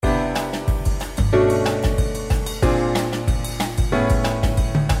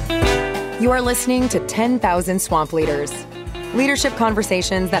You are listening to 10,000 Swamp Leaders. Leadership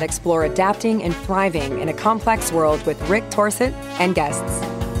conversations that explore adapting and thriving in a complex world with Rick Torsett and guests.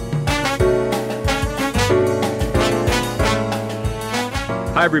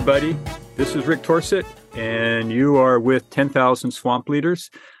 Hi, everybody. This is Rick Torsett, and you are with 10,000 Swamp Leaders,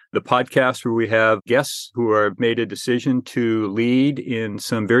 the podcast where we have guests who have made a decision to lead in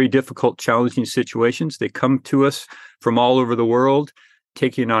some very difficult, challenging situations. They come to us from all over the world,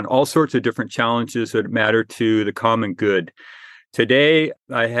 taking on all sorts of different challenges that matter to the common good. Today,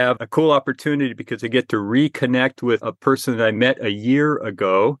 I have a cool opportunity because I get to reconnect with a person that I met a year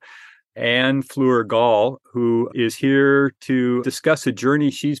ago, Anne Goll, who is here to discuss a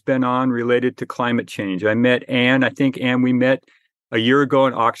journey she's been on related to climate change. I met Anne, we met a year ago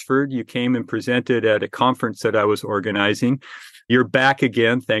in Oxford. You came and presented at a conference that I was organizing. You're back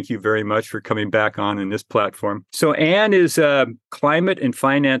again. Thank you very much for coming back on in this platform. So Anne is a climate and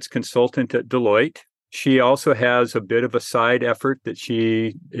finance consultant at Deloitte. She also has a bit of a side effort that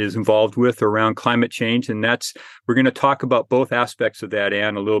she is involved with around climate change. And we're going to talk about both aspects of that,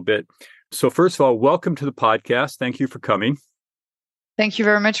 Anne, a little bit. So first of all, welcome to the podcast. Thank you for coming. Thank you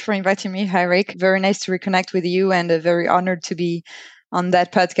very much for inviting me. Hi, Rick. Very nice to reconnect with you and very honored to be on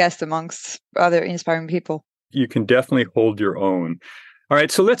that podcast amongst other inspiring people. You can definitely hold your own. All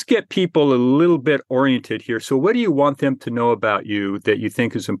right, so let's get people a little bit oriented here. So what do you want them to know about you that you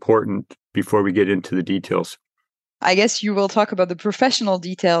think is important before we get into the details? I guess you will talk about the professional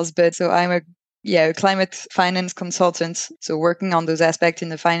details, but so I'm a climate finance consultant, so working on those aspects in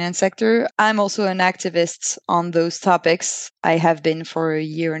the finance sector. I'm also an activist on those topics. I have been for a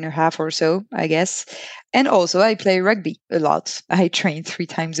year and a half or so, I guess. And also I play rugby a lot. I train 3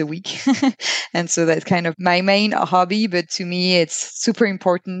 times a week. And so that's kind of my main hobby. But to me, it's super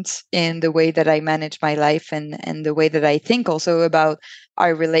important in the way that I manage my life and the way that I think also about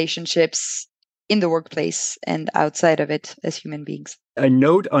our relationships in the workplace and outside of it as human beings. A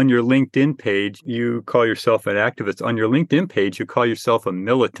note on your LinkedIn page, you call yourself an activist. On your LinkedIn page, you call yourself a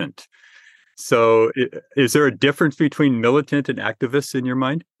militant. So is there a difference between militant and activist in your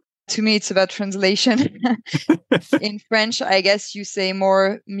mind? To me, it's about translation. In French, I guess you say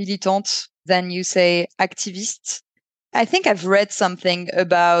more militant than you say activiste. I think I've read something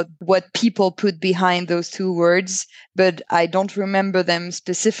about what people put behind those two words, but I don't remember them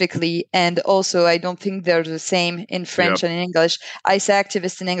specifically. And also, I don't think they're the same in French and in English. I say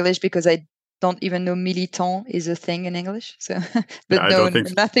activist in English because I don't even know militant is a thing in English. So, but no,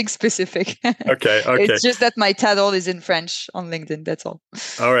 nothing specific. Okay. It's just that my title is in French on LinkedIn. That's all.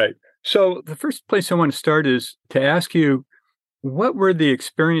 All right. So the first place I want to start is to ask you, what were the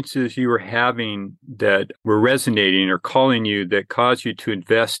experiences you were having that were resonating or calling you that caused you to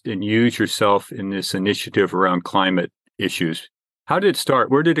invest and use yourself in this initiative around climate issues? How did it start?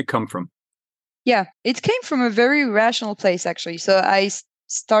 Where did it come from? Yeah, it came from a very rational place, actually. So I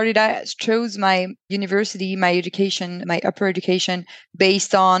chose my university, my education, my upper education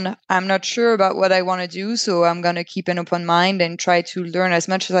based on, I'm not sure about what I want to do. So I'm going to keep an open mind and try to learn as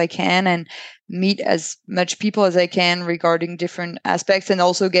much as I can and meet as much people as I can regarding different aspects and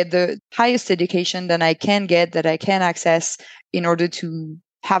also get the highest education that I can get, that I can access in order to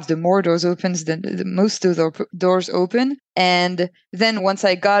have the more doors open, the most of the doors open. And then once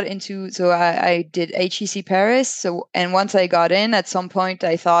I got into, so I did HEC Paris. And once I got in, at some point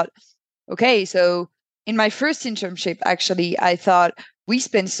I thought, okay, so in my first internship, actually, I thought we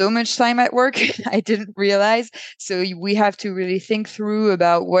spend so much time at work. I didn't realize. So we have to really think through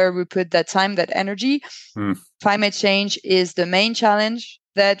about where we put that time, that energy. Climate change is the main challenge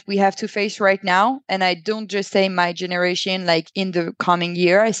that we have to face right now. And I don't just say my generation, like in the coming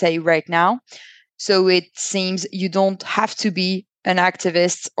year, I say right now. So it seems you don't have to be an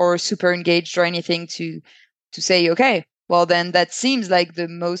activist or super engaged or anything to say, okay, well, then that seems like the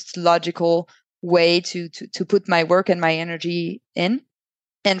most logical way to put my work and my energy in.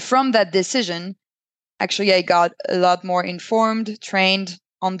 And from that decision, actually, I got a lot more informed, trained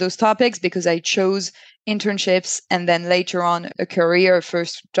on those topics because I chose internships and then later on a career,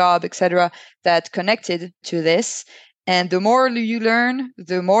 first job, etc., that connected to this. And the more you learn,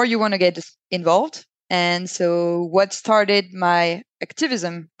 the more you want to get involved. And so what started my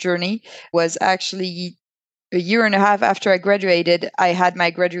activism journey was actually a year and a half after I graduated. I had my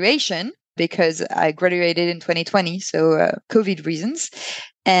graduation because I graduated in 2020, so COVID reasons.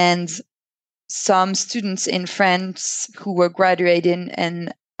 And some students in France who were graduating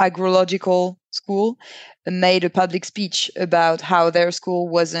in agrological school made a public speech about how their school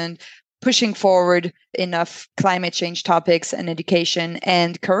wasn't pushing forward enough climate change topics and education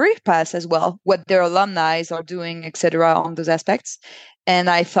and career paths as well, what their alumni are doing, etc., on those aspects. And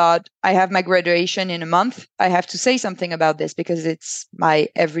I thought, I have my graduation in a month. I have to say something about this because it's my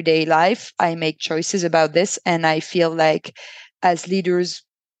everyday life. I make choices about this. And I feel like as leaders,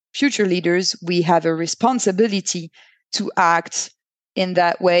 future leaders, we have a responsibility to act in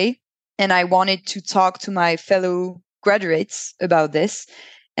that way. And I wanted to talk to my fellow graduates about this.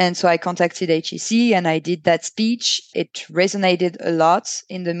 And so I contacted HEC and I did that speech. It resonated a lot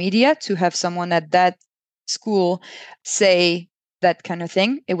in the media to have someone at that school say that kind of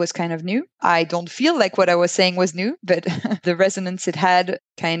thing. It was kind of new. I don't feel like what I was saying was new, but the resonance it had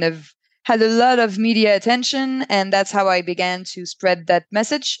kind of had a lot of media attention. And that's how I began to spread that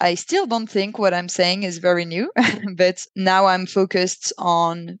message. I still don't think what I'm saying is very new, but now I'm focused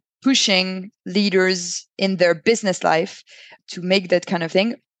on pushing leaders in their business life to make that kind of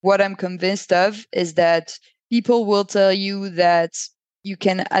thing. What I'm convinced of is that people will tell you that you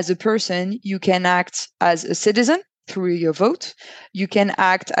can, as a person, you can act as a citizen through your vote. You can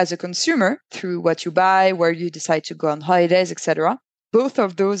act as a consumer through what you buy, where you decide to go on holidays, etc. Both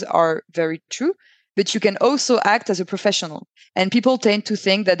of those are very true, but you can also act as a professional. And people tend to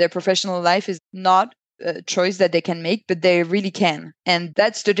think that their professional life is not a choice that they can make, but they really can. And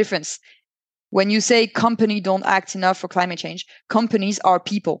that's the difference. When you say company don't act enough for climate change, companies are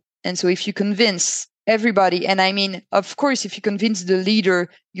people. And so if you convince everybody, and I mean, of course, if you convince the leader,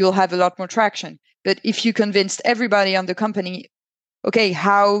 you'll have a lot more traction. But if you convinced everybody on the company, okay,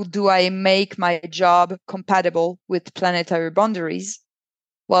 how do I make my job compatible with planetary boundaries?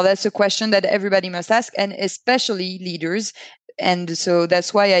 Well, that's a question that everybody must ask, and especially leaders. And so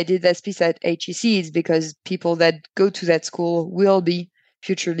that's why I did that piece at HEC, is because people that go to that school will be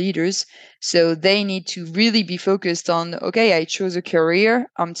future leaders. So they need to really be focused on, okay, I chose a career.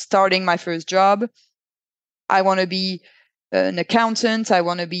 I'm starting my first job. I want to be an accountant. I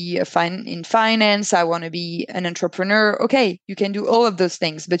want to be in finance. I want to be an entrepreneur. Okay, you can do all of those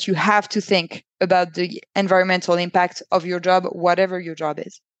things, but you have to think about the environmental impact of your job, whatever your job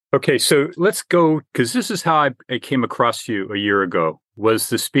is. Okay, so let's go, because this is how I came across you a year ago, was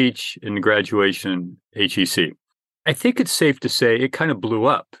the speech in the graduation HEC. I think it's safe to say it kind of blew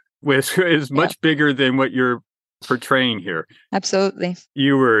up. It's much bigger than what you're portraying here. Absolutely.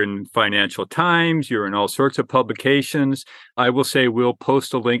 You were in Financial Times, you're in all sorts of publications. I will say we'll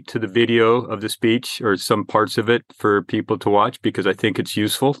post a link to the video of the speech or some parts of it for people to watch because I think it's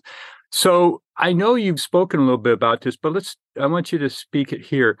useful. So I know you've spoken a little bit about this, but I want you to speak it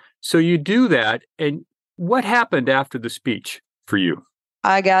here. So you do that, and what happened after the speech for you?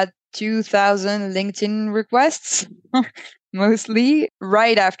 I got 2,000 LinkedIn requests, mostly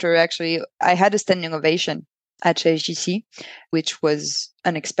right after, actually. I had a standing ovation at HEC, which was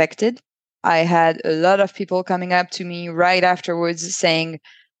unexpected. I had a lot of people coming up to me right afterwards saying,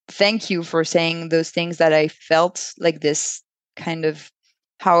 thank you for saying those things that I felt, like this kind of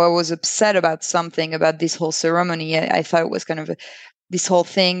how I was upset about something, about this whole ceremony. I thought it was kind of this whole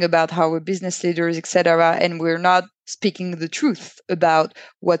thing about how we're business leaders, etc., and we're not speaking the truth about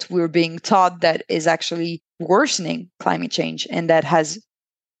what we're being taught that is actually worsening climate change and that has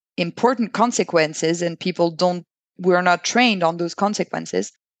important consequences, and we're not trained on those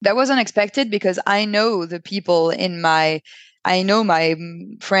consequences. That was unexpected because I know the people I know my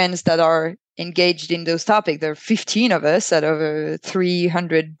friends that are engaged in those topics. There are 15 of us out of a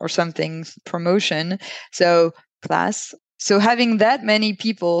 300 or something promotion. So class. So having that many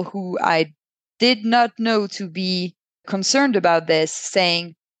people who I did not know to be concerned about this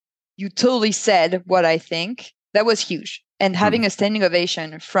saying, you totally said what I think, that was huge. And having a standing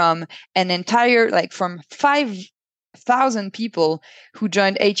ovation from an entire, from 5,000 people who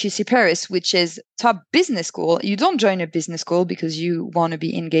joined HEC Paris, which is top business school. You don't join a business school because you want to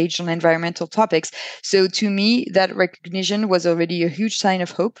be engaged on environmental topics. So to me, that recognition was already a huge sign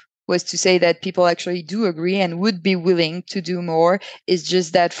of hope, was to say that people actually do agree and would be willing to do more. It's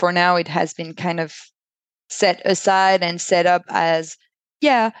just that for now, it has been kind of set aside and set up as,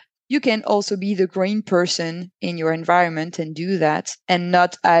 you can also be the green person in your environment and do that, and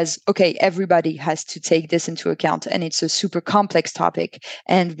not as, okay, everybody has to take this into account. And it's a super complex topic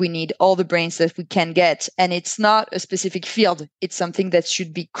and we need all the brains that we can get. And it's not a specific field. It's something that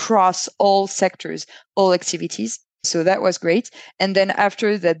should be cross all sectors, all activities. So that was great. And then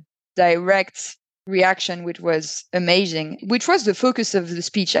after that direct reaction, which was amazing, which was the focus of the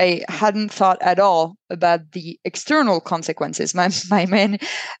speech. I hadn't thought at all about the external consequences. My main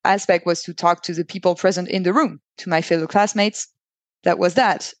aspect was to talk to the people present in the room, to my fellow classmates. That was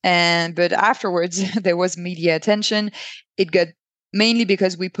that. But afterwards, there was media attention. It got mainly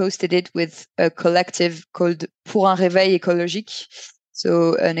because we posted it with a collective called Pour un réveil écologique.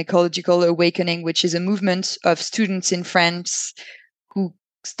 So an ecological awakening, which is a movement of students in France who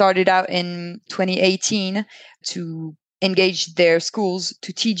started out in 2018 to engage their schools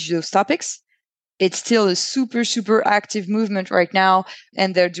to teach those topics. It's still a super, super active movement right now.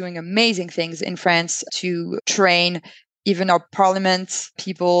 And they're doing amazing things in France to train even our parliament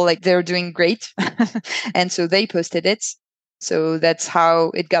people. Like, they're doing great. And so they posted it. So that's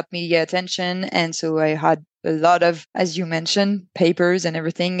how it got media attention. And so I had a lot of, as you mentioned, papers and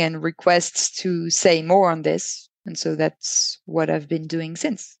everything and requests to say more on this. And so that's what I've been doing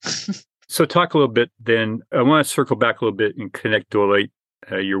since. So talk a little bit then. I want to circle back a little bit and connect Deloitte.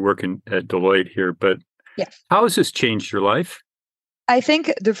 You're working at Deloitte here, but Yeah. How has this changed your life? I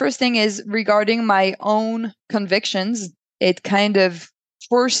think the first thing is regarding my own convictions. It kind of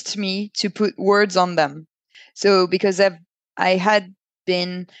forced me to put words on them. So because I had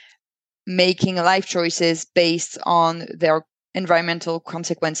been making life choices based on their environmental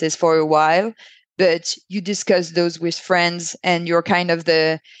consequences for a while, but you discuss those with friends and you're kind of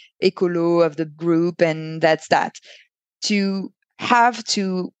the écolo of the group, and that's that. To have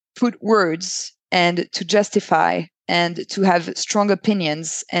to put words and to justify and to have strong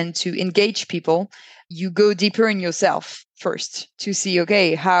opinions and to engage people, you go deeper in yourself first to see,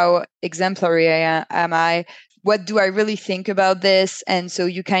 okay, how exemplary am I? What do I really think about this? And so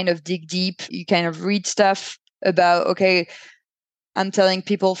you kind of dig deep, you kind of read stuff about, okay, I'm telling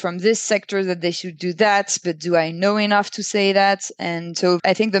people from this sector that they should do that, but do I know enough to say that? And so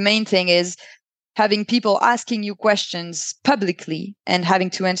I think the main thing is having people asking you questions publicly and having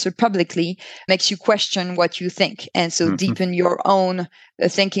to answer publicly makes you question what you think. And so deepen your own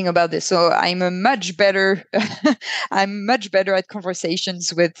thinking about this. So I'm much better at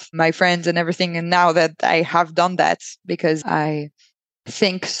conversations with my friends and everything. And now that I have done that, because I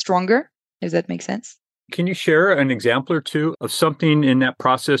think stronger, if that makes sense. Can you share an example or two of something in that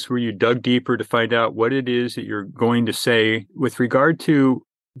process where you dug deeper to find out what it is that you're going to say with regard to,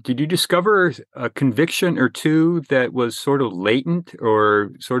 did you discover a conviction or two that was sort of latent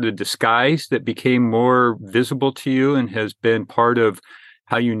or sort of disguised that became more visible to you and has been part of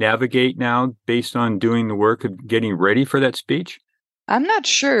how you navigate now based on doing the work of getting ready for that speech? I'm not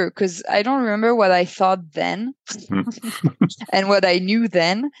sure because I don't remember what I thought then and what I knew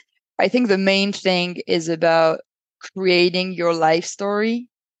then. I think the main thing is about creating your life story.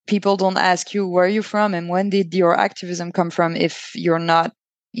 People don't ask you where you're from and when did your activism come from if you're not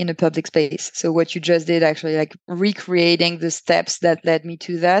in a public space. So what you just did, actually, like recreating the steps that led me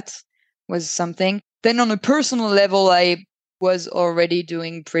to that, was something. Then on a personal level, I was already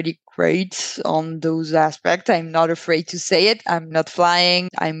doing pretty great on those aspects. I'm not afraid to say it. I'm not flying.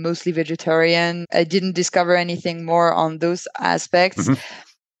 I'm mostly vegetarian. I didn't discover anything more on those aspects.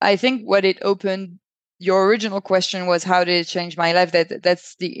 I think what it opened, your original question was, how did it change my life?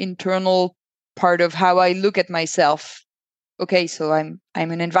 That's the internal part of how I look at myself. Okay, so I'm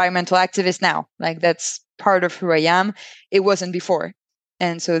an environmental activist now. Like, that's part of who I am. It wasn't before.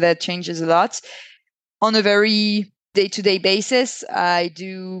 And so that changes a lot. On a very day-to-day basis, I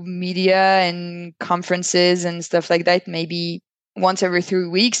do media and conferences and stuff like that, maybe once every 3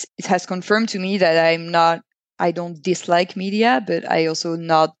 weeks. It has confirmed to me that I don't dislike media, but I also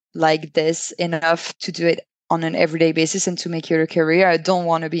not like this enough to do it on an everyday basis and to make it a career. I don't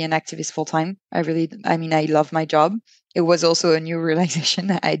want to be an activist full time. I love my job. It was also a new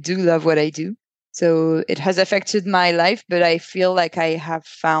realization. I do love what I do. So it has affected my life, but I feel like I have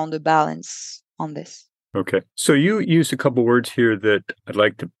found a balance on this. Okay. So you used a couple words here that I'd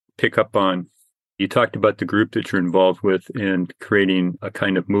like to pick up on. You talked about the group that you're involved with in creating a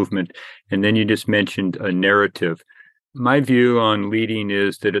kind of movement, and then you just mentioned a narrative. My view on leading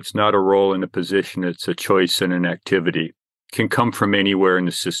is that it's not a role and a position, it's a choice and an activity. It can come from anywhere in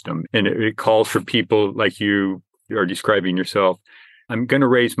the system, and it calls for people like you are describing yourself. I'm going to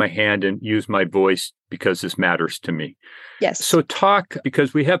raise my hand and use my voice because this matters to me. Yes. So talk,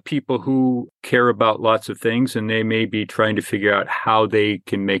 because we have people who care about lots of things, and they may be trying to figure out how they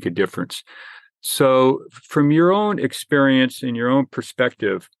can make a difference. So from your own experience and your own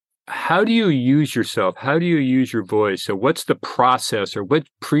perspective, how do you use yourself? How do you use your voice? So what's the process, or what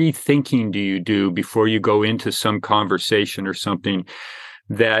pre-thinking do you do before you go into some conversation or something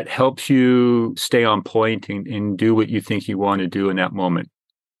that helps you stay on point and do what you think you want to do in that moment?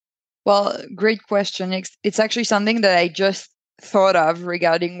 Well, great question. It's actually something that I just thought of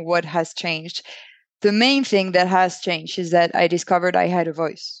regarding what has changed. The main thing that has changed is that I discovered I had a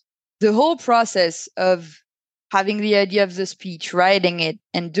voice. The whole process of having the idea of the speech, writing it,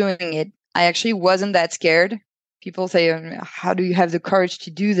 and doing it, I actually wasn't that scared. People say, how do you have the courage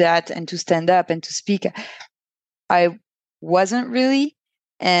to do that and to stand up and to speak? I wasn't really.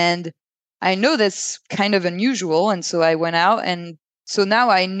 And I know that's kind of unusual. And so I went out and So now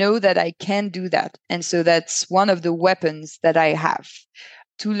I know that I can do that. And so that's one of the weapons that I have.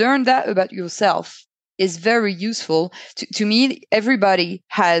 To learn that about yourself is very useful. To me, everybody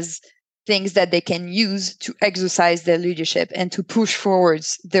has things that they can use to exercise their leadership and to push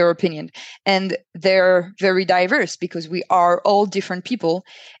forwards their opinion. And they're very diverse because we are all different people.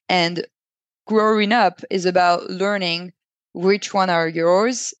 And growing up is about learning which one are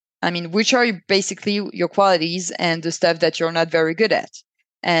yours. I mean, which are basically your qualities and the stuff that you're not very good at.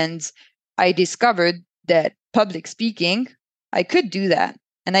 And I discovered that public speaking, I could do that.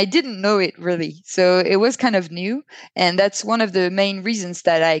 And I didn't know it really. So it was kind of new. And that's one of the main reasons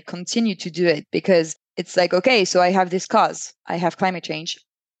that I continue to do it, because it's like, okay, so I have this cause. I have climate change.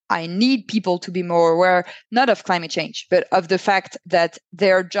 I need people to be more aware, not of climate change, but of the fact that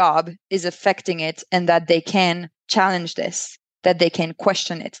their job is affecting it and that they can challenge this, that they can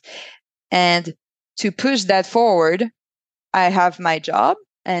question it. And to push that forward, I have my job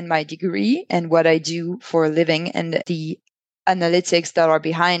and my degree and what I do for a living and the analytics that are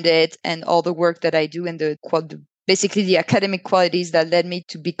behind it and all the work that I do and basically the academic qualities that led me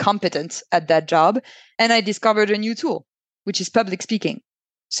to be competent at that job. And I discovered a new tool, which is public speaking.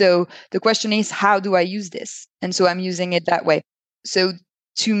 So the question is, how do I use this? And so I'm using it that way. So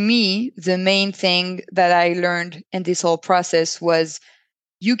to me, the main thing that I learned in this whole process was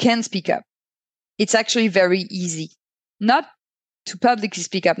you can speak up. It's actually very easy. Not to publicly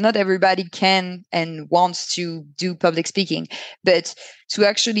speak up. Not everybody can and wants to do public speaking, but to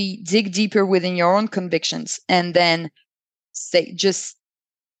actually dig deeper within your own convictions and then say, just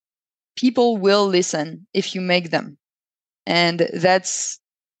people will listen if you make them. And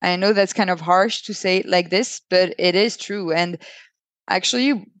I know that's kind of harsh to say it like this, but it is true. And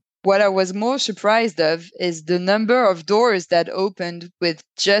actually, what I was more surprised of is the number of doors that opened with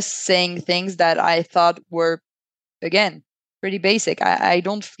just saying things that I thought were, again, pretty basic. I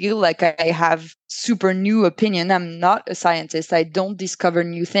don't feel like I have super new opinion. I'm not a scientist. I don't discover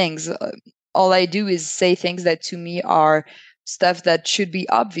new things. All I do is say things that to me are stuff that should be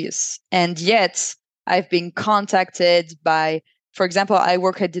obvious. And yet I've been contacted by, for example, I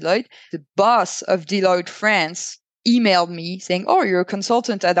work at Deloitte. The boss of Deloitte France emailed me saying, "Oh, you're a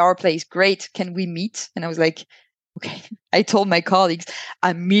consultant at our place. Great. Can we meet?" And I was like, okay. I told my colleagues,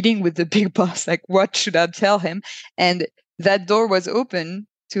 I'm meeting with the big boss. Like, what should I tell him? And that door was open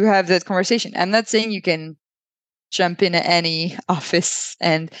to have that conversation. I'm not saying you can jump in any office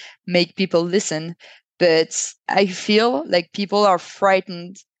and make people listen, but I feel like people are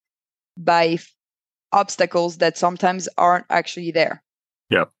frightened by obstacles that sometimes aren't actually there.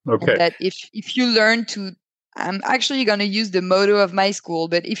 Yeah. Okay. And that if you learn to, I'm actually going to use the motto of my school,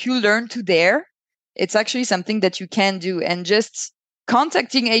 but if you learn to dare, it's actually something that you can do. And just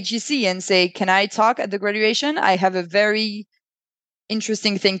contacting HEC and say, can I talk at the graduation? I have a very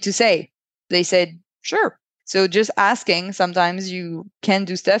interesting thing to say. They said, sure. So just asking, sometimes you can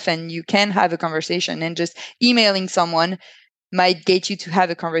do stuff and you can have a conversation, and just emailing someone might get you to have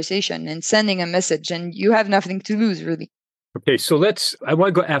a conversation and sending a message, and you have nothing to lose, really. Okay, so I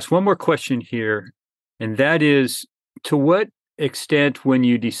want to go ask one more question here, and that is, to what extent, when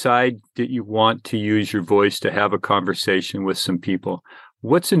you decide that you want to use your voice to have a conversation with some people,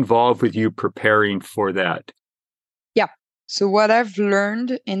 what's involved with you preparing for that? Yeah. So what I've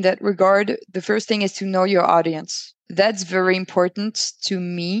learned in that regard, the first thing is to know your audience. That's very important to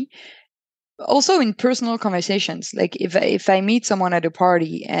me. Also in personal conversations, like if I meet someone at a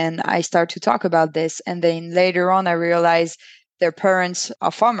party and I start to talk about this, and then later on I realize their parents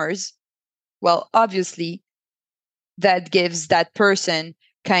are farmers, well, obviously that gives that person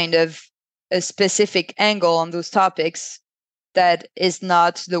kind of a specific angle on those topics that is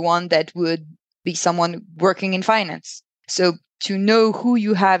not the one that would be someone working in finance. So to know who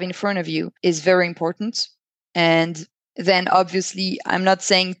you have in front of you is very important. And then obviously, I'm not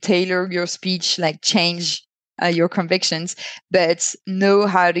saying tailor your speech, like change your convictions, but know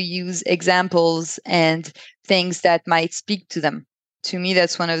how to use examples and things that might speak to them. To me,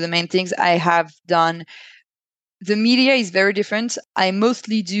 that's one of the main things I have done. The media is very different. I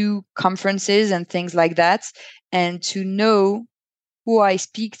mostly do conferences and things like that. And to know who I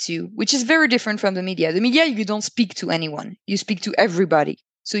speak to, which is very different from the media. The media, you don't speak to anyone. You speak to everybody.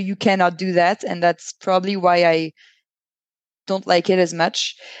 So you cannot do that. And that's probably why I don't like it as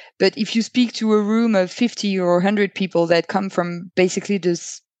much. But if you speak to a room of 50 or 100 people that come from basically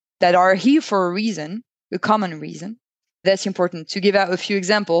this, that are here for a reason, a common reason, that's important. To give out a few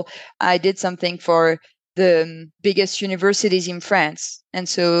examples, I did something for the biggest universities in France. And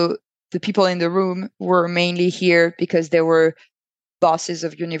so the people in the room were mainly here because they were bosses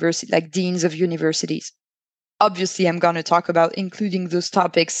of university, like deans of universities. obviously I'm going to talk about including those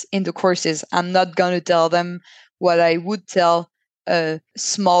topics in the courses. I'm not going to tell them what I would tell a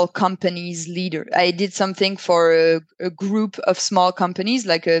small company's leader. I did something for a group of small companies,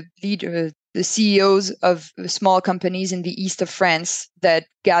 like a leader, the CEOs of small companies in the east of France that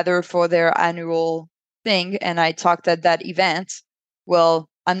gather for their annual thing. And I talked at that event. Well,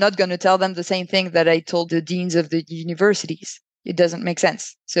 I'm not going to tell them the same thing that I told the deans of the universities. It doesn't make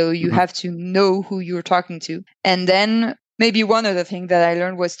sense. So you have to know who you're talking to. And then maybe one other thing that I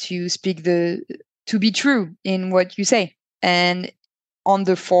learned was to to be true in what you say. And on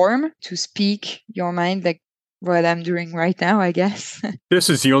the form, to speak your mind, like what I'm doing right now, I guess. This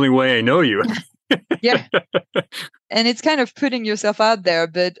is the only way I know you. Yeah. And it's kind of putting yourself out there,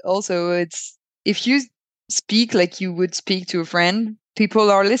 but also it's, if you speak like you would speak to a friend,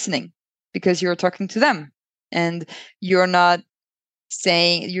 people are listening because you're talking to them and you're not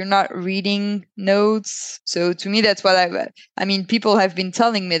reading notes. So to me, that's what I mean, people have been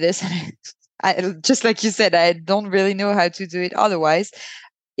telling me this. I, just like you said, I don't really know how to do it otherwise.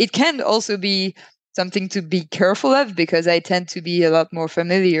 It can also be something to be careful of because I tend to be a lot more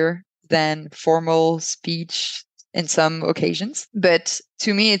familiar than formal speech in some occasions. But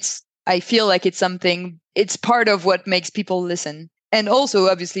to me, I feel like it's part of what makes people listen. And also,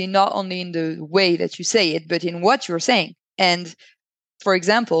 obviously, not only in the way that you say it, but in what you're saying. And for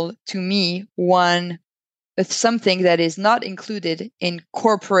example, to me, something that is not included in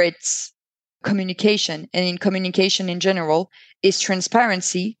corporate communication and in communication in general is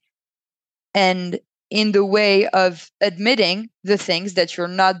transparency, and in the way of admitting the things that you're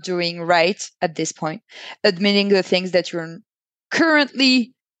not doing right at this point, admitting the things that you're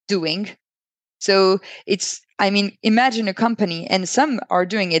currently doing. So imagine a company, and some are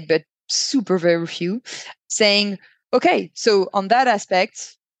doing it, but super very few, saying, okay, so on that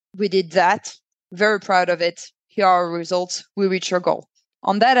aspect, we did that, very proud of it. Here are our results. We reached our goal.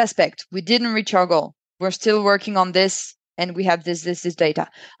 On that aspect, we didn't reach our goal. We're still working on this, and we have this data.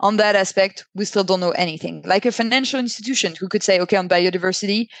 On that aspect, we still don't know anything. Like a financial institution who could say, okay, on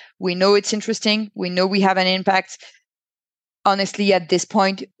biodiversity, we know it's interesting. We know we have an impact. Honestly, at this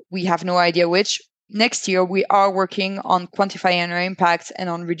point, we have no idea which. Next year, we are working on quantifying our impact and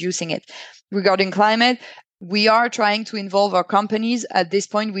on reducing it. Regarding climate, we are trying to involve our companies. At this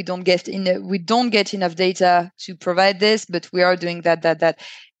point, we don't get enough data to provide this, but we are doing that.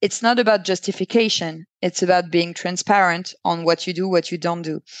 It's not about justification. It's about being transparent on what you do, what you don't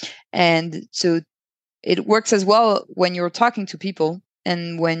do. And so it works as well when you're talking to people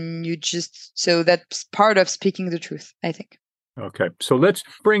and so that's part of speaking the truth, I think. Okay. So let's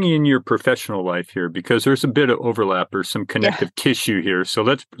bring in your professional life here because there's a bit of overlap or some connective tissue here. So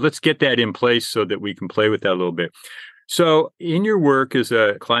let's get that in place so that we can play with that a little bit. So in your work as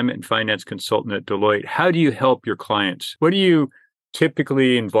a climate and finance consultant at Deloitte, how do you help your clients? What are you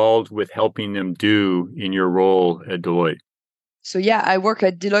typically involved with helping them do in your role at Deloitte? So I work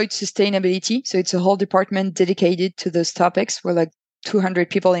at Deloitte Sustainability. So it's a whole department dedicated to those topics. We're like 200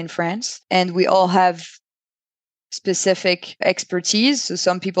 people in France, and we all have specific expertise. So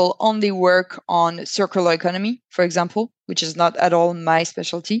some people only work on circular economy, for example, which is not at all my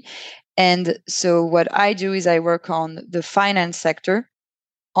specialty. And so what I do is I work on the finance sector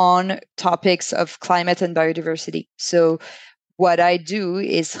on topics of climate and biodiversity. So what I do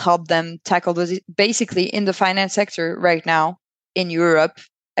is help them tackle those. Basically, in the finance sector right now in Europe,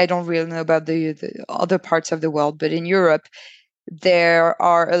 I don't really know about the other parts of the world, but in Europe, there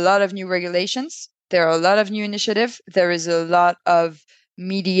are a lot of new regulations. There are a lot of new initiatives. There is a lot of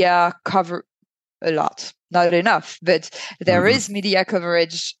media cover, not enough, but there is media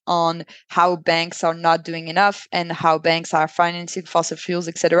coverage on how banks are not doing enough and how banks are financing fossil fuels,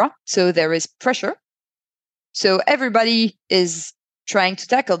 etc. So there is pressure. So everybody is trying to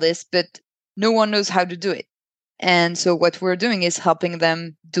tackle this, but no one knows how to do it. And so what we're doing is helping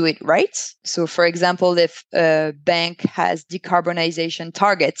them do it right. So for example, if a bank has decarbonization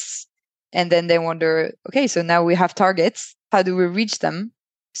targets, and then they wonder, okay, so now we have targets, how do we reach them?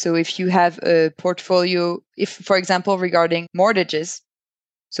 So if you have a portfolio, for example, regarding mortgages,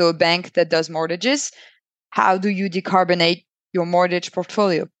 so a bank that does mortgages, how do you decarbonate your mortgage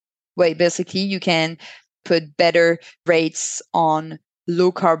portfolio? Well, basically, you can put better rates on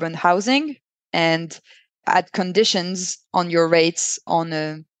low carbon housing and add conditions on your rates on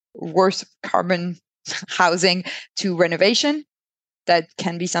a worse carbon housing to renovation. That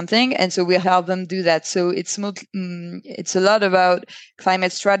can be something. And so we help them do that. So it's a lot about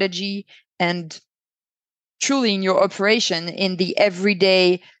climate strategy and truly in your operation, in the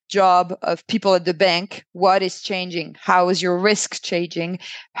everyday job of people at the bank. What is changing? How is your risk changing?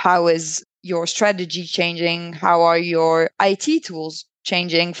 How is your strategy changing? How are your IT tools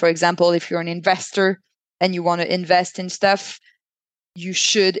changing? For example, if you're an investor and you want to invest in stuff, you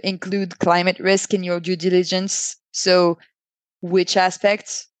should include climate risk in your due diligence. So which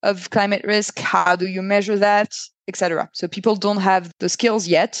aspects of climate risk? How do you measure that? Etc. So people don't have the skills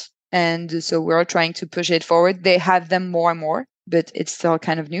yet. And so we're trying to push it forward. They have them more and more, but it's still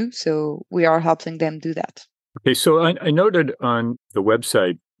kind of new. So we are helping them do that. Okay, so I noted on the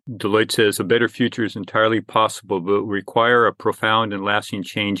website, Deloitte says a better future is entirely possible, but require a profound and lasting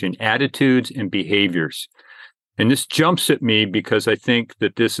change in attitudes and behaviors. And this jumps at me because I think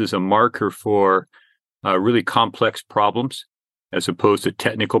that this is a marker for really complex problems as opposed to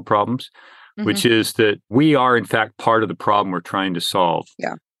technical problems, which is that we are, in fact, part of the problem we're trying to solve.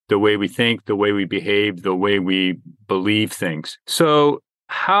 Yeah. The way we think, the way we behave, the way we believe things. So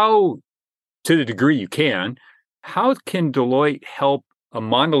how, to the degree you can, how can Deloitte help a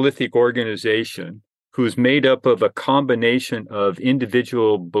monolithic organization who's made up of a combination of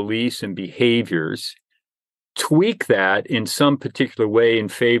individual beliefs and behaviors tweak that in some particular way in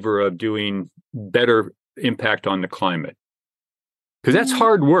favor of doing better impact on the climate? Because that's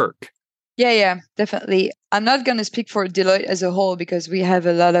hard work. Yeah, definitely. I'm not going to speak for Deloitte as a whole because we have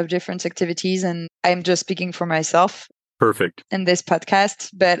a lot of different activities and I'm just speaking for myself. Perfect. In this podcast.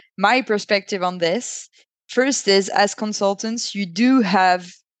 But my perspective on this, first is as consultants, you do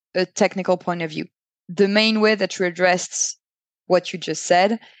have a technical point of view. The main way that you addressed what you just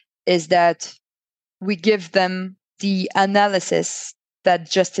said is that we give them the analysis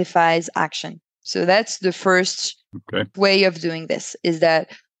that justifies action. So that's the first way of doing this, is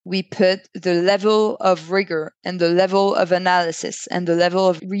that we put the level of rigor and the level of analysis and the level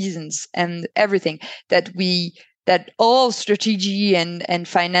of reasons and everything that all strategy and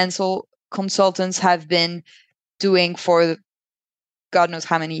financial consultants have been doing for God knows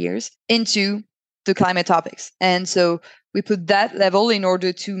how many years into the climate topics. And so we put that level in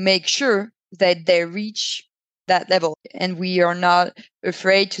order to make sure that they reach that level. And we are not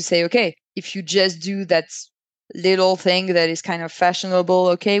afraid to say, okay, if you just do that little thing that is kind of fashionable,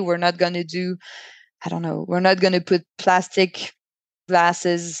 okay, we're not going to do, I don't know, we're not going to put plastic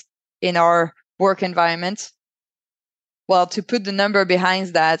glasses in our work environment. Well, to put the number behind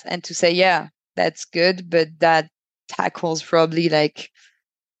that and to say, yeah, that's good, but that tackles probably like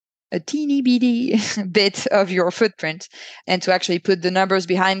a teeny bitty bit of your footprint, and to actually put the numbers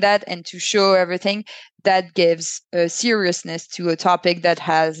behind that and to show everything, that gives a seriousness to a topic that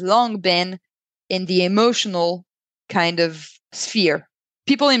has long been in the emotional kind of sphere.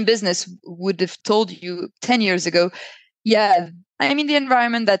 People in business would have told you 10 years ago, yeah, I mean, the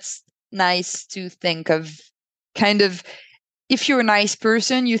environment, that's nice to think of. Kind of, if you're a nice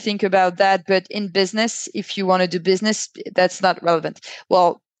person, you think about that. But in business, if you want to do business, that's not relevant.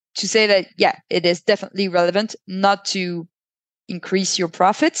 Well, to say that, yeah, it is definitely relevant, not to increase your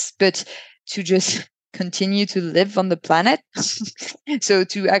profits, but to just continue to live on the planet. So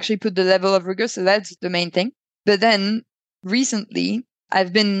to actually put the level of rigor. So that's the main thing. But then recently,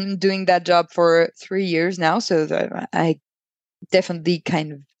 I've been doing that job for 3 years now. So I definitely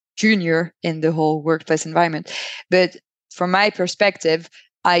kind of junior in the whole workplace environment. But from my perspective,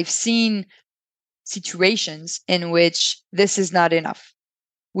 I've seen situations in which this is not enough.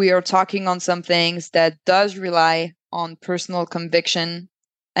 We are talking on some things that does rely on personal conviction.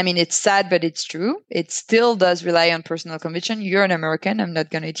 I mean, it's sad, but it's true. It still does rely on personal conviction. You're an American. I'm not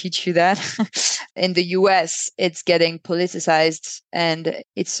going to teach you that. In the US, it's getting politicized, and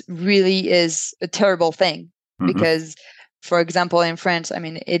it's really is a terrible thing because, for example, in France, I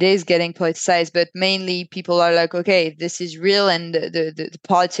mean, it is getting politicized, but mainly people are like, okay, this is real. And the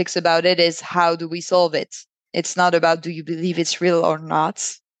politics about it is, how do we solve it? It's not about, do you believe it's real or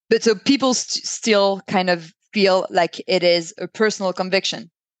not? But so people still kind of feel like it is a personal conviction.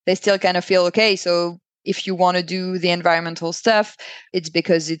 They still kind of feel, okay, so if you want to do the environmental stuff, it's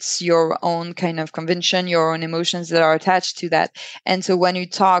because it's your own kind of conviction, your own emotions that are attached to that. And so when you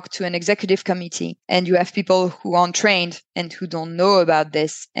talk to an executive committee and you have people who aren't trained and who don't know about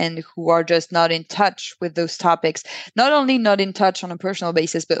this and who are just not in touch with those topics, not only not in touch on a personal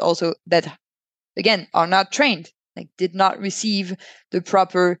basis, but also that, again, are not trained, like did not receive the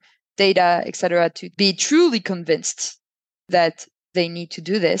proper data, etc., to be truly convinced that they need to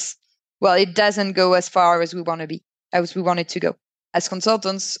do this. Well, it doesn't go as far as we want to be, as we want it to go. As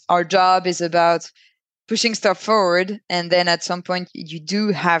consultants, our job is about pushing stuff forward. And then at some point, you do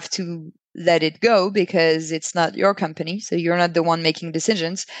have to let it go because it's not your company. So you're not the one making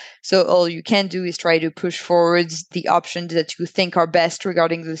decisions. So all you can do is try to push forward the options that you think are best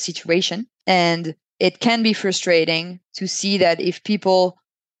regarding the situation. And it can be frustrating to see that if people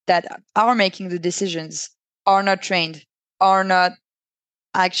that are making the decisions are not trained, are not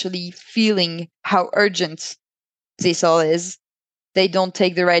actually feeling how urgent this all is, they don't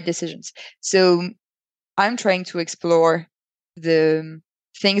take the right decisions. So I'm trying to explore the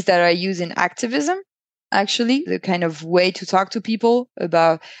things that I use in activism, actually, the kind of way to talk to people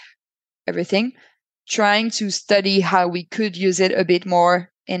about everything, trying to study how we could use it a bit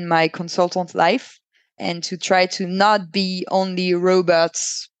more in my consultant life and to try to not be only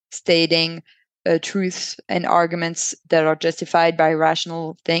robots stating truths and arguments that are justified by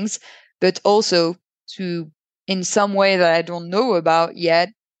rational things, but also to, in some way that I don't know about yet,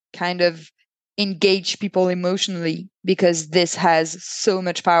 kind of engage people emotionally because this has so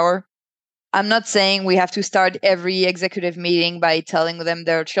much power. I'm not saying we have to start every executive meeting by telling them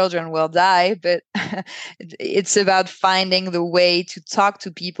their children will die, but it's about finding the way to talk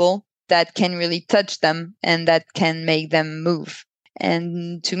to people that can really touch them and that can make them move.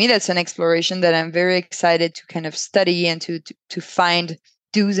 And to me, that's an exploration that I'm very excited to kind of study and to find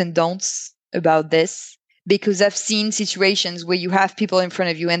do's and don'ts about this. Because I've seen situations where you have people in front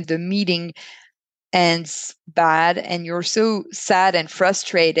of you and the meeting ends bad and you're so sad and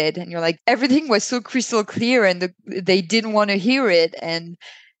frustrated and you're like, everything was so crystal clear and they didn't want to hear it. And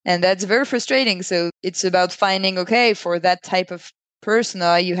that's very frustrating. So it's about finding, okay, for that type of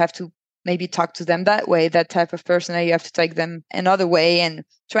persona, you have to maybe talk to them that way. That type of persona, you have to take them another way and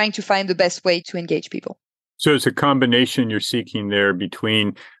trying to find the best way to engage people. So it's a combination you're seeking there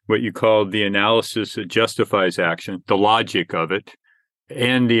between what you call the analysis that justifies action, the logic of it,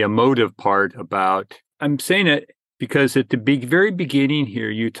 and the emotive part about, I'm saying it because at the very beginning here,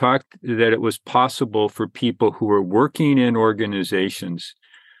 you talked that it was possible for people who are working in organizations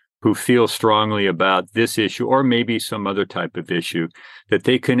who feel strongly about this issue or maybe some other type of issue, that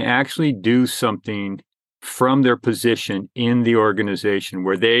they can actually do something from their position in the organization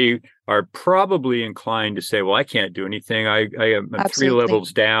where they are probably inclined to say, well, I can't do anything. I'm three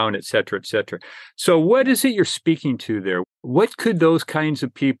levels down, et cetera, et cetera. So what is it you're speaking to there? What could those kinds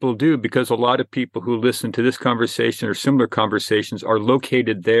of people do? Because a lot of people who listen to this conversation or similar conversations are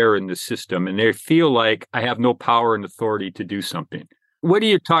located there in the system, and they feel like I have no power and authority to do something. What are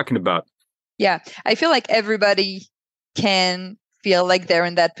you talking about? Yeah, I feel like everybody can feel like they're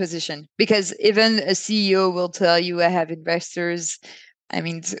in that position because even a CEO will tell you, I have investors. I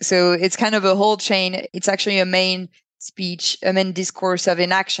mean, so it's kind of a whole chain. It's actually a main speech, a main discourse of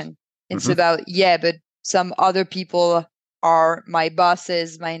inaction. It's about, yeah, but some other people are my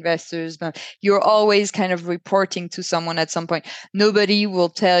bosses, my investors. You're always kind of reporting to someone at some point. Nobody will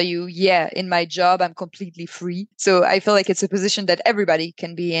tell you, yeah, in my job, I'm completely free. So I feel like it's a position that everybody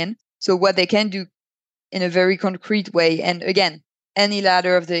can be in. So what they can do in a very concrete way, and again, any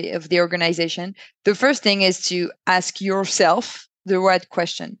ladder of the organization, the first thing is to ask yourself the right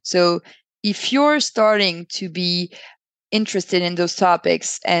question. So if you're starting to be interested in those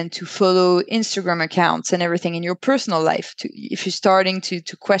topics and to follow Instagram accounts and everything in your personal life, if you're starting to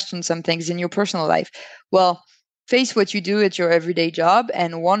question some things in your personal life, well, face what you do at your everyday job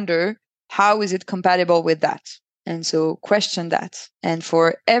and wonder, how is it compatible with that? And so question that. And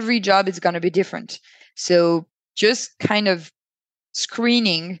for every job, it's going to be different. So just kind of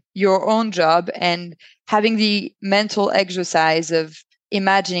screening your own job and having the mental exercise of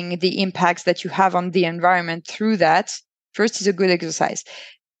imagining the impacts that you have on the environment through that first is a good exercise.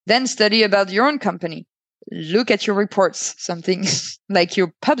 Then study about your own company. Look at your reports, something like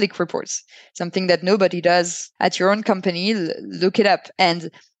your public reports, something that nobody does at your own company. Look it up. And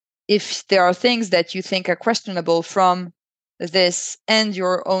if there are things that you think are questionable from this and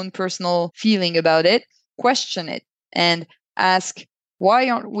your own personal feeling about it, question it and ask, why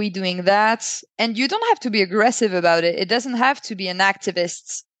aren't we doing that? And you don't have to be aggressive about it. It doesn't have to be an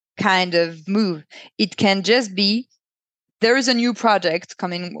activist kind of move. It can just be, there is a new project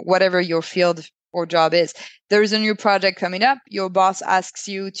coming, whatever your field or job is. There is a new project coming up. Your boss asks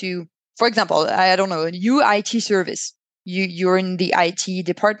you to, for example, I don't know, a new IT service. You're in the IT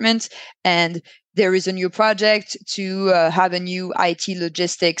department and there is a new project to have a new IT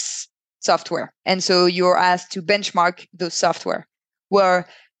logistics software. And so you're asked to benchmark those software. Where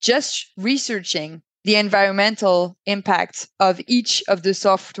just researching the environmental impact of each of the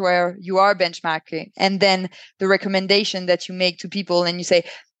software you are benchmarking, and then the recommendation that you make to people, and you say,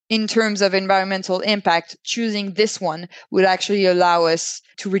 in terms of environmental impact, choosing this one would actually allow us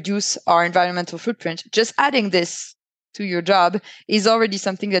to reduce our environmental footprint. Just adding this to your job is already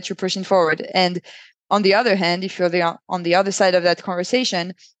something that you're pushing forward. And on the other hand, if you're on the other side of that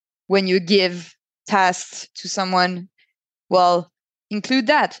conversation, when you give tasks to someone, well, include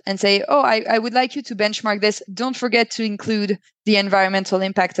that and say, oh, I would like you to benchmark this. Don't forget to include the environmental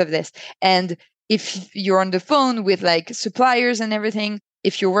impact of this. And if you're on the phone with like suppliers and everything,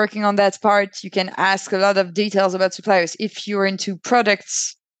 if you're working on that part, you can ask a lot of details about suppliers. If you're into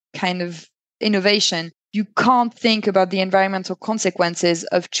products kind of innovation, you can't think about the environmental consequences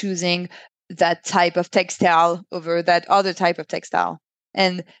of choosing that type of textile over that other type of textile.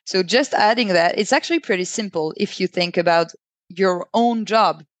 And so just adding that, it's actually pretty simple if you think about your own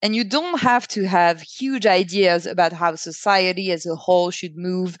job. And you don't have to have huge ideas about how society as a whole should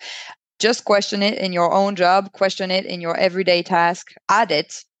move. Just question it in your own job, question it in your everyday task, add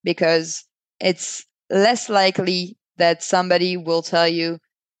it, because it's less likely that somebody will tell you,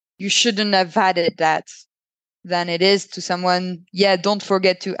 you shouldn't have added that, than it is to someone, yeah, don't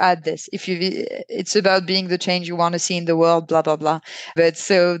forget to add this. It's about being the change you want to see in the world, blah, blah, blah. But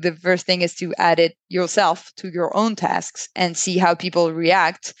so the first thing is to add it yourself to your own tasks and see how people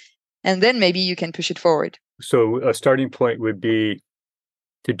react. And then maybe you can push it forward. So a starting point would be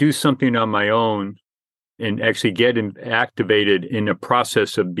to do something on my own and actually get activated in a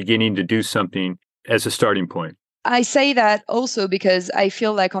process of beginning to do something as a starting point. I say that also because I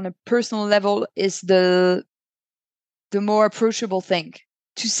feel like on a personal level is the more approachable thing.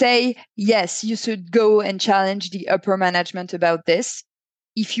 To say, yes, you should go and challenge the upper management about this.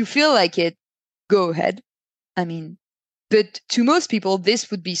 If you feel like it, go ahead. I mean, but to most people,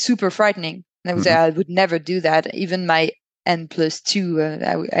 this would be super frightening. I would say I would never do that. Even my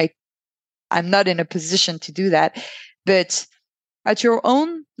N+2, I'm not in a position to do that. But at your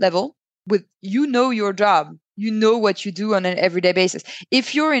own level, with your job, you know what you do on an everyday basis.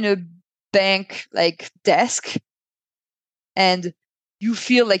 If you're in a bank like desk and you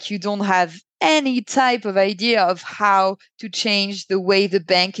feel like you don't have any type of idea of how to change the way the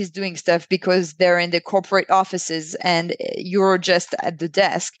bank is doing stuff because they're in the corporate offices and you're just at the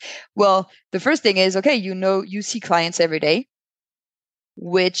desk. Well, the first thing is, okay, you see clients every day,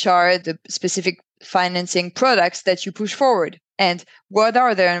 which are the specific financing products that you push forward. And what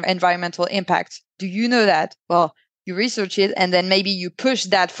are their environmental impacts? Do you know that? Well, you research it and then maybe you push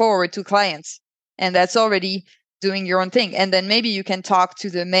that forward to clients. And that's already doing your own thing. And then maybe you can talk to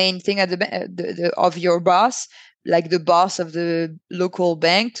the main thing at of your boss, like the boss of the local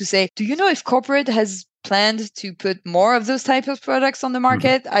bank, to say, do you know if corporate has planned to put more of those type of products on the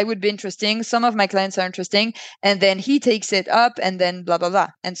market? I would be interesting. Some of my clients are interesting. And then he takes it up and then blah, blah, blah.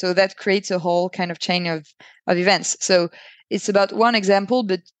 And so that creates a whole kind of chain of events. So it's about one example,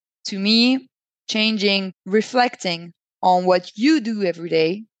 but to me, reflecting on what you do every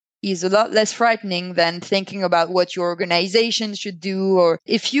day is a lot less frightening than thinking about what your organization should do. Or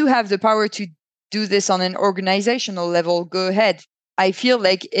if you have the power to do this on an organizational level, go ahead. I feel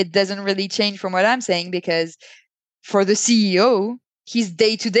like it doesn't really change from what I'm saying, because for the CEO, his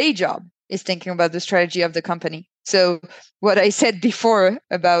day-to-day job is thinking about the strategy of the company. So what I said before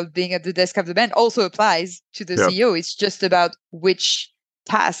about being at the desk of the band also applies to the CEO. It's just about which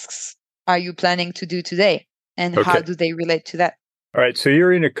tasks are you planning to do today and how do they relate to that? All right. So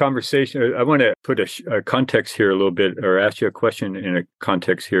you're in a conversation. I want to put a context here a little bit, or ask you a question in a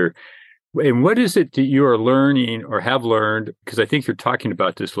context here. And what is it that you are learning or have learned, because I think you're talking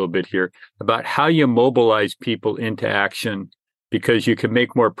about this a little bit here, about how you mobilize people into action, because you can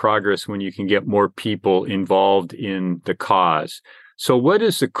make more progress when you can get more people involved in the cause. So what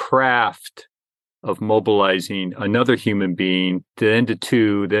is the craft of mobilizing another human being, then to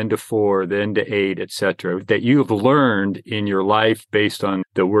 2, then to 4, then to 8, et cetera, that you've learned in your life based on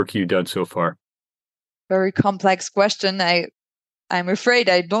the work you've done so far? Very complex question. I'm afraid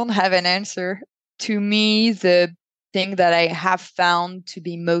I don't have an answer. To me, the thing that I have found to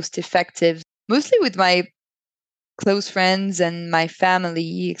be most effective, mostly with my close friends and my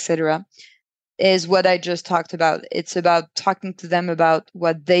family, etc., is what I just talked about. It's about talking to them about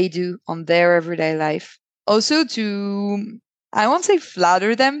what they do on their everyday life. Also to, I won't say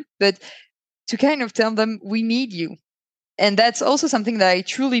flatter them, but to kind of tell them, we need you. And that's also something that I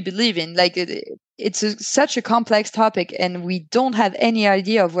truly believe in. Like it's such a complex topic and we don't have any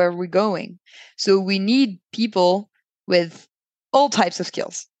idea of where we're going. So we need people with all types of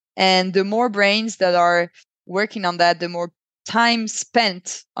skills. And the more brains that are working on that, the more time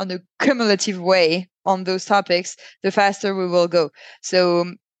spent on a cumulative way on those topics, the faster we will go.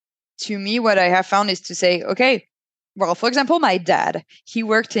 So to me, what I have found is to say, okay, well, for example, my dad, he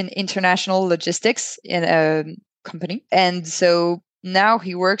worked in international logistics in a company. And so now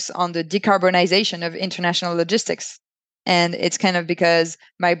he works on the decarbonization of international logistics. And it's kind of because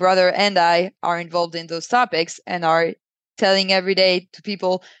my brother and I are involved in those topics and are telling every day to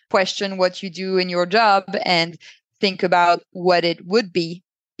people, question what you do in your job and think about what it would be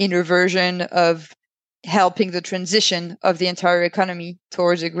in a version of helping the transition of the entire economy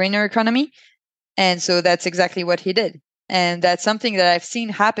towards a greener economy. And so that's exactly what he did. And that's something that I've seen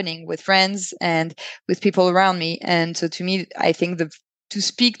happening with friends and with people around me. And so to me, I think to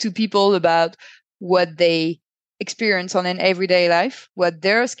speak to people about what they experience on an everyday life, what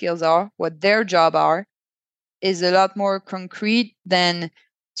their skills are, what their job are, is a lot more concrete than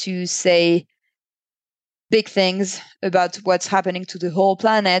to say big things about what's happening to the whole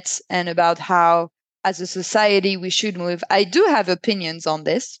planet and about how as a society we should move. I do have opinions on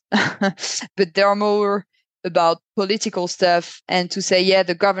this, but they're more about political stuff, and to say, yeah,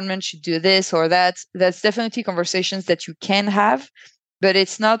 the government should do this or that. That's definitely conversations that you can have, but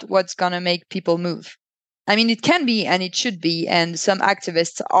it's not what's going to make people move. I mean, it can be and it should be, and some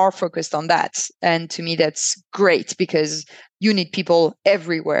activists are focused on that. And to me, that's great because you need people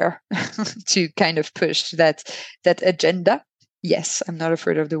everywhere to kind of push that agenda. Yes, I'm not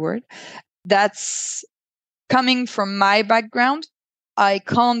afraid of the word. That's coming from my background. I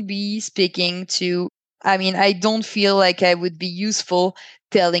can't be speaking to, I mean, I don't feel like I would be useful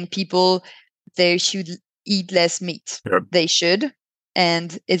telling people they should eat less meat. Yep. They should.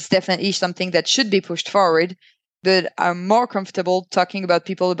 And it's definitely something that should be pushed forward. But I'm more comfortable talking about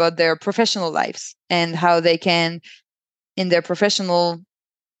people about their professional lives and how they can, in their professional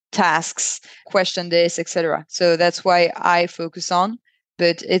tasks, question this, etc. So that's why I focus on.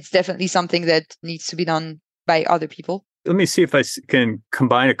 But it's definitely something that needs to be done by other people. Let me see if I can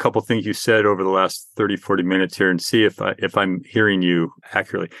combine a couple things you said over the last 30, 40 minutes here and see if I'm hearing you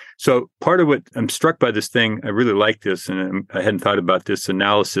accurately. So part of what I'm struck by this thing, I really like this, and I hadn't thought about this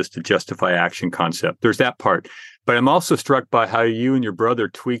analysis to justify action concept. There's that part. But I'm also struck by how you and your brother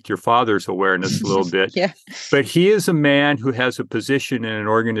tweaked your father's awareness a little bit. Yeah. But he is a man who has a position in an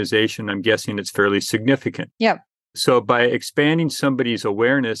organization, I'm guessing it's fairly significant. Yeah. So by expanding somebody's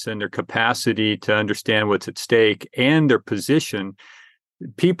awareness and their capacity to understand what's at stake and their position,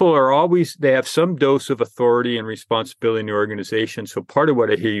 people are always, they have some dose of authority and responsibility in the organization. So part of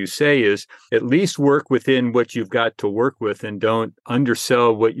what I hear you say is at least work within what you've got to work with and don't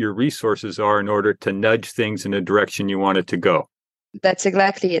undersell what your resources are in order to nudge things in the direction you want it to go. That's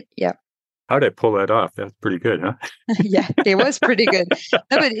exactly it. Yeah. How did I pull that off? That's pretty good, huh? Yeah, it was pretty good.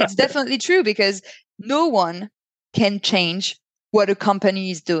 No, but it's definitely true because no one can change what a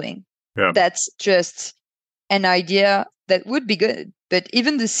company is doing. Yeah. That's just an idea that would be good. But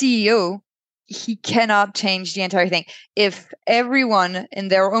even the CEO, he cannot change the entire thing. If everyone in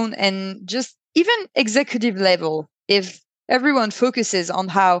their own, and just even executive level, if everyone focuses on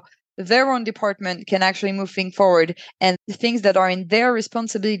how their own department can actually move things forward and the things that are in their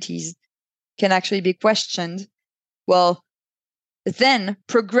responsibilities can actually be questioned, well, then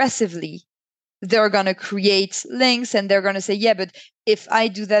progressively they're going to create links and they're going to say, yeah, but if I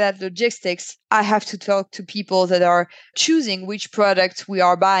do that at logistics, I have to talk to people that are choosing which product we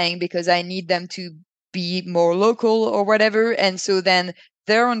are buying because I need them to be more local or whatever. And so then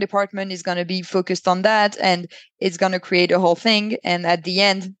their own department is going to be focused on that and it's going to create a whole thing. And at the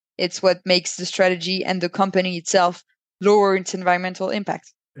end, it's what makes the strategy and the company itself lower its environmental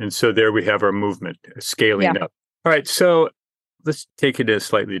impact. And so there we have our movement scaling up. All right. So let's take it in a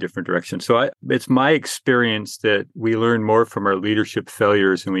slightly different direction. So it's my experience that we learn more from our leadership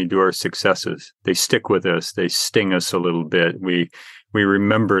failures than we do our successes. They stick with us. They sting us a little bit. We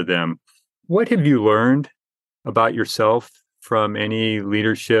remember them. What have you learned about yourself from any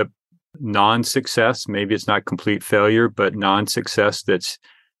leadership non-success? Maybe it's not complete failure, but non-success that's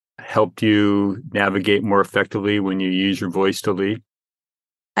helped you navigate more effectively when you use your voice to lead?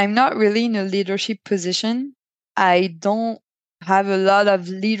 I'm not really in a leadership position. I don't have a lot of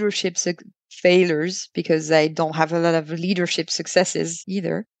leadership failures because I don't have a lot of leadership successes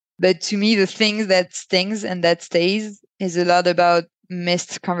either. But to me, the thing that stings and that stays is a lot about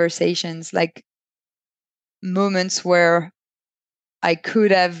missed conversations, like moments where I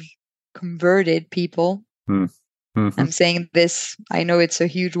could have converted people. Mm-hmm. I'm saying this, I know it's a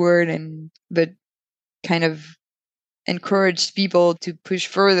huge word, but kind of encouraged people to push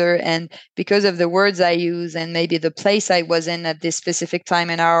further. And because of the words I use and maybe the place I was in at this specific time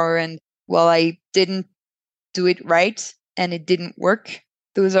and hour, and well, I didn't do it right and it didn't work.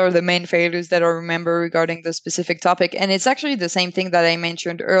 Those are the main failures that I remember regarding the specific topic. And it's actually the same thing that I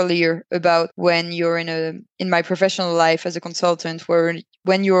mentioned earlier about when you're in my professional life as a consultant, where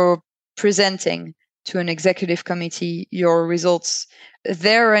when you're presenting to an executive committee your results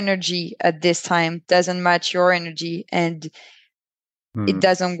their energy at this time doesn't match your energy, and it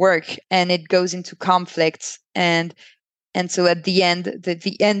doesn't work, and it goes into conflict. And so at the end,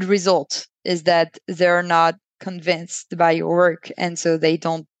 the end result is that they're not convinced by your work, and so they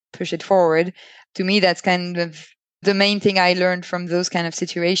don't push it forward. To me, that's kind of the main thing I learned from those kind of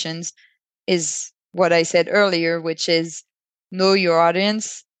situations, is what I said earlier, which is know your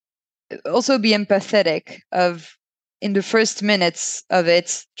audience. Also be empathetic of, in the first minutes of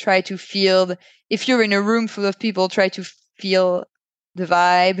it, try to feel, if you're in a room full of people, try to feel the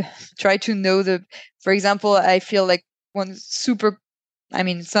vibe, try to know for example, I feel like one super, I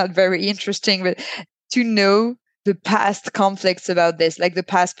mean, it's not very interesting, but to know the past conflicts about this, like the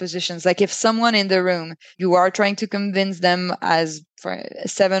past positions. Like if someone in the room, you are trying to convince them as for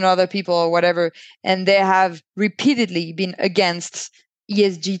 7 other people or whatever, and they have repeatedly been against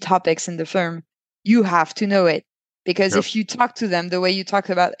ESG topics in the firm, you have to know it. Because if you talk to them the way you talk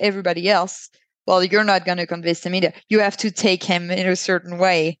about everybody else, well, you're not going to convince them either. You have to take him in a certain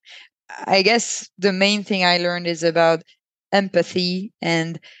way. I guess the main thing I learned is about empathy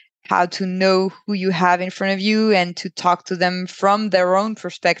and how to know who you have in front of you, and to talk to them from their own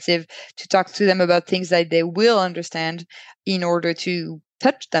perspective, to talk to them about things that they will understand in order to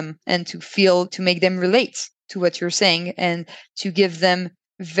touch them and to make them relate to what you're saying, and to give them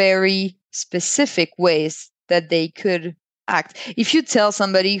very specific ways that they could act. If you tell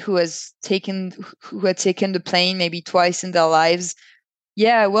somebody who had taken the plane maybe twice in their lives,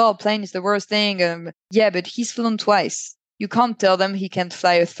 yeah, well, plane is the worst thing. Yeah, but he's flown twice. You can't tell them he can't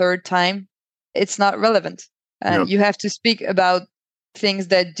fly a third time. It's not relevant. You have to speak about things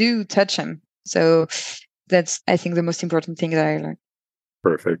that do touch him. So that's, I think, the most important thing that I learned.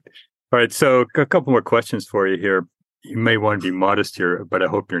 Perfect. All right. So a couple more questions for you here. You may want to be modest here, but I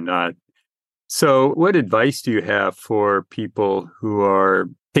hope you're not. So what advice do you have for people who are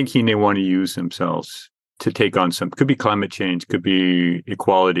thinking they want to use themselves to take on could be climate change, could be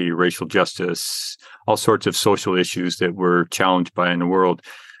equality, racial justice, all sorts of social issues that we're challenged by in the world.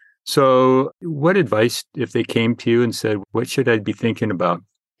 So what advice, if they came to you and said, what should I be thinking about?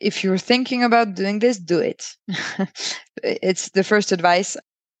 If you're thinking about doing this, do it. It's the first advice.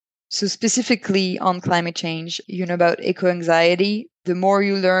 So specifically on climate change, about eco-anxiety, the more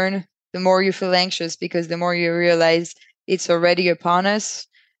you learn, the more you feel anxious, because the more you realize it's already upon us.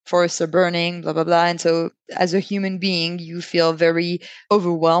 Forests are burning, blah, blah, blah. And so as a human being, you feel very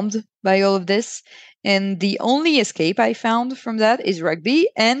overwhelmed by all of this. And the only escape I found from that is rugby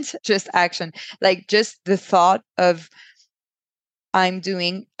and just action. Like just the thought of, I'm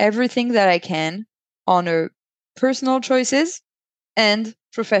doing everything that I can on a personal choices and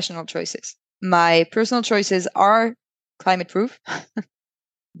professional choices. My personal choices are climate proof.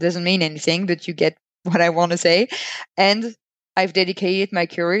 Doesn't mean anything, but you get what I want to say. And I've dedicated my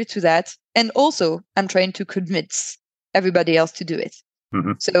career to that. And also, I'm trying to convince everybody else to do it.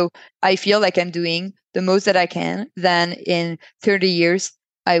 Mm-hmm. So I feel like I'm doing the most that I can. Then in 30 years,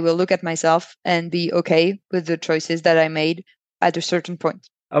 I will look at myself and be okay with the choices that I made at a certain point.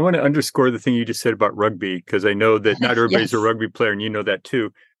 I want to underscore the thing you just said about rugby, because I know that not everybody's Yes. a rugby player, and you know that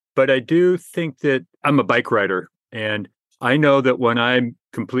too. But I do think that I'm a bike rider, and I know that when I'm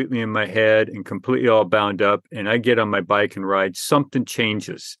completely in my head and completely all bound up and I get on my bike and ride, something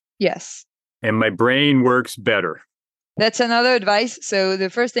changes. Yes. And my brain works better. That's another advice. So the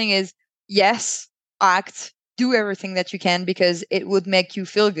first thing is, yes, act, do everything that you can, because it would make you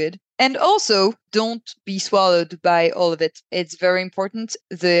feel good. And also, don't be swallowed by all of it. It's very important.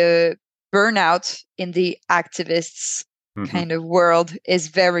 The burnout in the activists kind of world is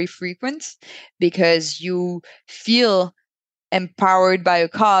very frequent, because you feel empowered by a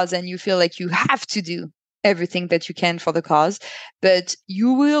cause and you feel like you have to do everything that you can for the cause. But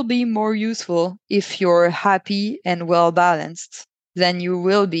you will be more useful if you're happy and well balanced than you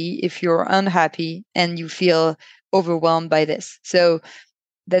will be if you're unhappy and you feel overwhelmed by this. So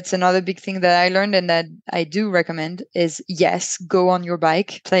that's another big thing that I learned and that I do recommend is, yes, go on your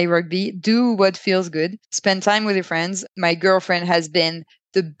bike, play rugby, do what feels good, spend time with your friends. My girlfriend has been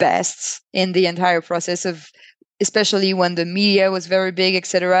the best in the entire process of, especially when the media was very big,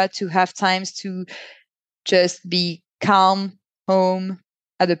 etc., to have times to just be calm, home,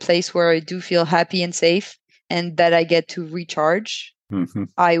 at a place where I do feel happy and safe and that I get to recharge. Mm-hmm.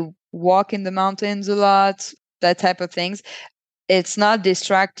 I walk in the mountains a lot, that type of things. It's not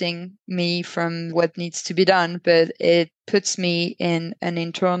distracting me from what needs to be done, but it puts me in an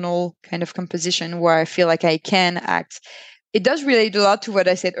internal kind of composition where I feel like I can act. It does relate a lot to what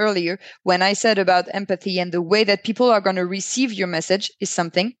I said earlier when I said about empathy, and the way that people are going to receive your message is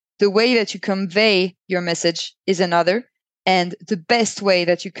something. The way that you convey your message is another. And the best way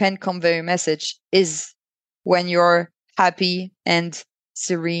that you can convey a message is when you're happy and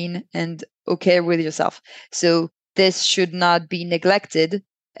serene and okay with yourself. So this should not be neglected.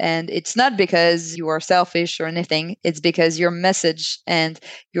 And it's not because you are selfish or anything. It's because your message and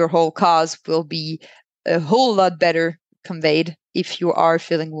your whole cause will be a whole lot better conveyed if you are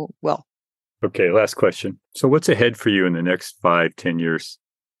feeling well. Okay, last question. So what's ahead for you in the next 5-10 years?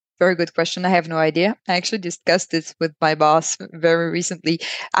 Very good question. I have no idea. I actually discussed this with my boss very recently.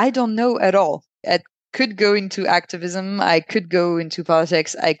 I don't know at all. I could go into activism. I could go into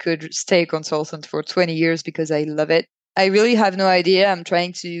politics. I could stay a consultant for 20 years because I love it. I really have no idea. I'm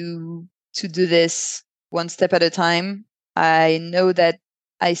trying to do this one step at a time. I know that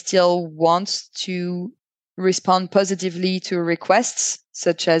I still want to respond positively to requests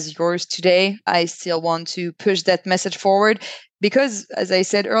such as yours today. I still want to push that message forward because, as I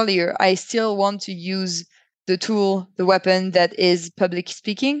said earlier, I still want to use the tool, the weapon that is public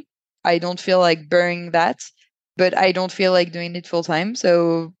speaking. I don't feel like burying that, but I don't feel like doing it full time.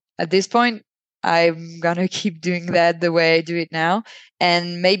 So at this point, I'm going to keep doing that the way I do it now.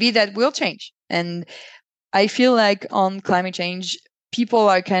 And maybe that will change. And I feel like on climate change, people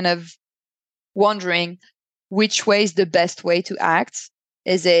are kind of wondering which way is the best way to act.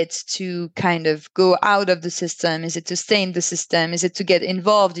 Is it to kind of go out of the system? Is it to stay in the system? Is it to get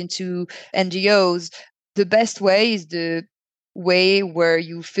involved into NGOs? The best way is the way where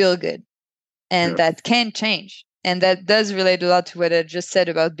you feel good. And that can change. And that does relate a lot to what I just said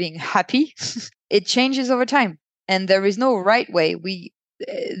about being happy. It changes over time. And there is no right way.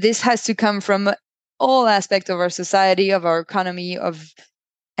 This has to come from all aspects of our society, of our economy, of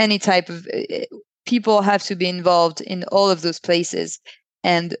any type of people have to be involved in all of those places.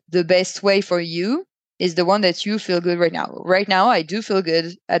 And the best way for you is the one that you feel good right now. Right now, I do feel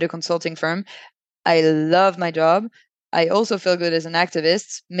good at a consulting firm. I love my job. I also feel good as an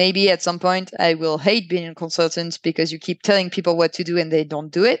activist. Maybe at some point I will hate being a consultant because you keep telling people what to do and they don't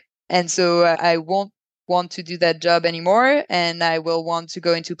do it. And so I won't want to do that job anymore. And I will want to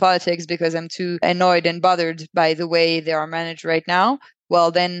go into politics because I'm too annoyed and bothered by the way they are managed right now.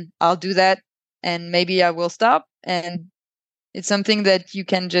 Well, then I'll do that. And maybe I will stop. And it's something that you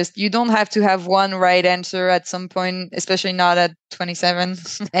don't have to have one right answer at some point, especially not at 27.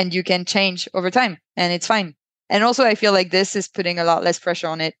 And you can change over time and it's fine. And also, I feel like this is putting a lot less pressure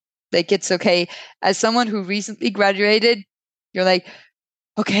on it. Like, it's okay. As someone who recently graduated, you're like,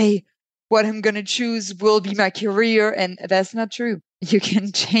 okay, what I'm going to choose will be my career. And that's not true. You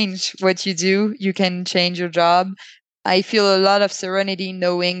can change what you do. You can change your job. I feel a lot of serenity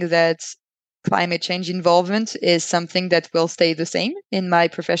knowing that climate change involvement is something that will stay the same in my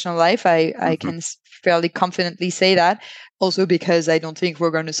professional life. I can fairly confidently say that. Also because I don't think we're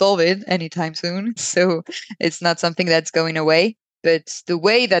going to solve it anytime soon. So it's not something that's going away. But the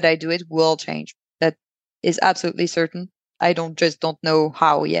way that I do it will change. That is absolutely certain. I don't know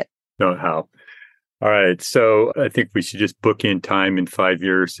how yet. No, how. All right. So I think we should just book in time in 5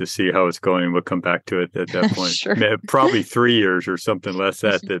 years to see how it's going. We'll come back to it at that point. Sure. Probably 3 years or something less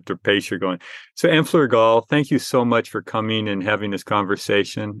at the pace you're going. So Anne-Fleur Goll, thank you so much for coming and having this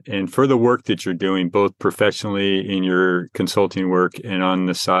conversation and for the work that you're doing, both professionally in your consulting work and on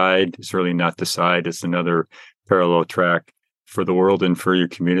the side. It's really not the side. It's another parallel track for the world and for your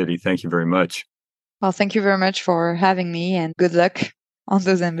community. Thank you very much. Well, thank you very much for having me and good luck on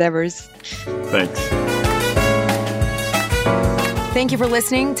those endeavors. Thanks. Thank you for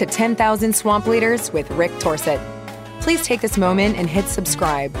listening to 10,000 Swamp Leaders with Rick Torsett. Please take this moment and hit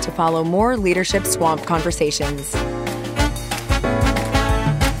subscribe to follow more Leadership Swamp conversations.